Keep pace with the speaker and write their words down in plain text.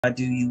I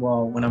do, you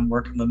all, when I'm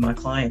working with my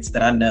clients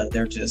that I know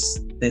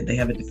they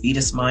have a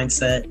defeatist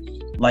mindset.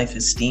 Life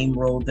has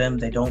steamrolled them.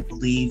 They don't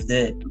believe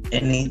that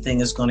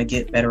anything is going to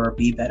get better or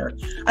be better.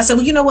 I said,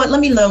 well, you know what? Let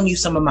me loan you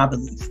some of my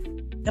belief.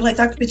 They're like,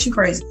 Dr. Pitts, you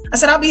crazy. I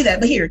said, I'll be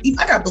that. But here,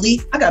 I got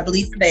belief. I got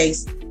belief for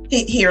days.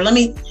 Here, let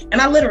me. And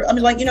I'm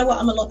like, you know what?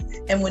 I'm alone.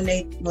 And when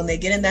they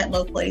get in that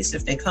low place,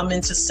 if they come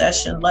into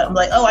session, I'm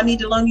like, oh, I need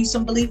to loan you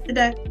some belief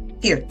today.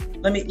 Here,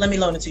 let me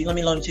loan it to you. Let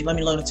me loan it to you. Let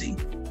me loan it to you.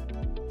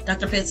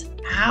 Dr. Pitts,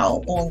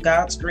 how on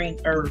God's green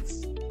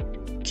earth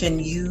can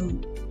you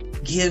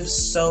give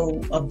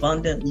so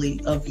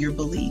abundantly of your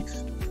belief?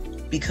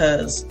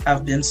 Because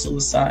I've been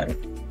suicidal,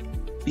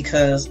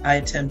 because I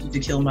attempted to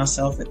kill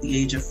myself at the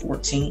age of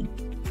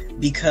 14,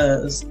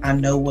 because I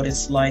know what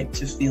it's like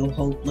to feel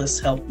hopeless,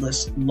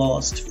 helpless,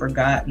 lost,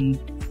 forgotten,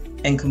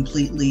 and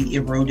completely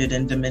eroded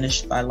and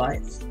diminished by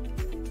life.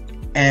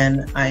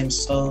 And I'm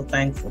so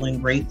thankful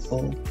and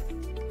grateful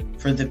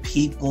for the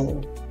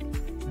people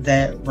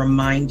that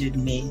reminded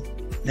me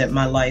that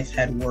my life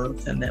had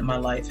worth and that my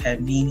life had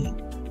meaning.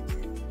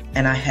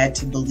 And I had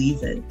to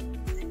believe it.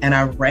 And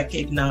I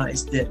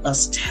recognized that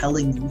us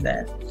telling you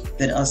that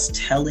us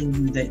telling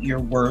you that you're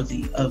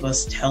worthy, of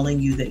us telling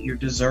you that you're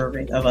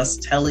deserving, of us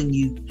telling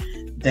you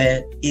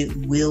that it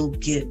will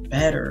get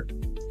better,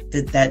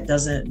 that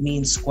doesn't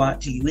mean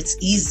squat to you. It's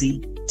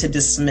easy to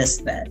dismiss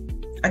that.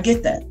 I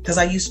get that, because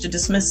I used to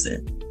dismiss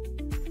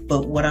it.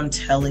 But what I'm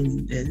telling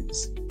you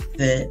is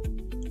that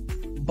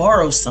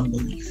borrow some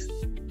belief.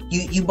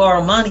 You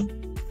borrow money,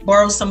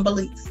 borrow some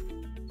belief.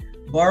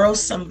 Borrow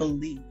some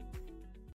belief.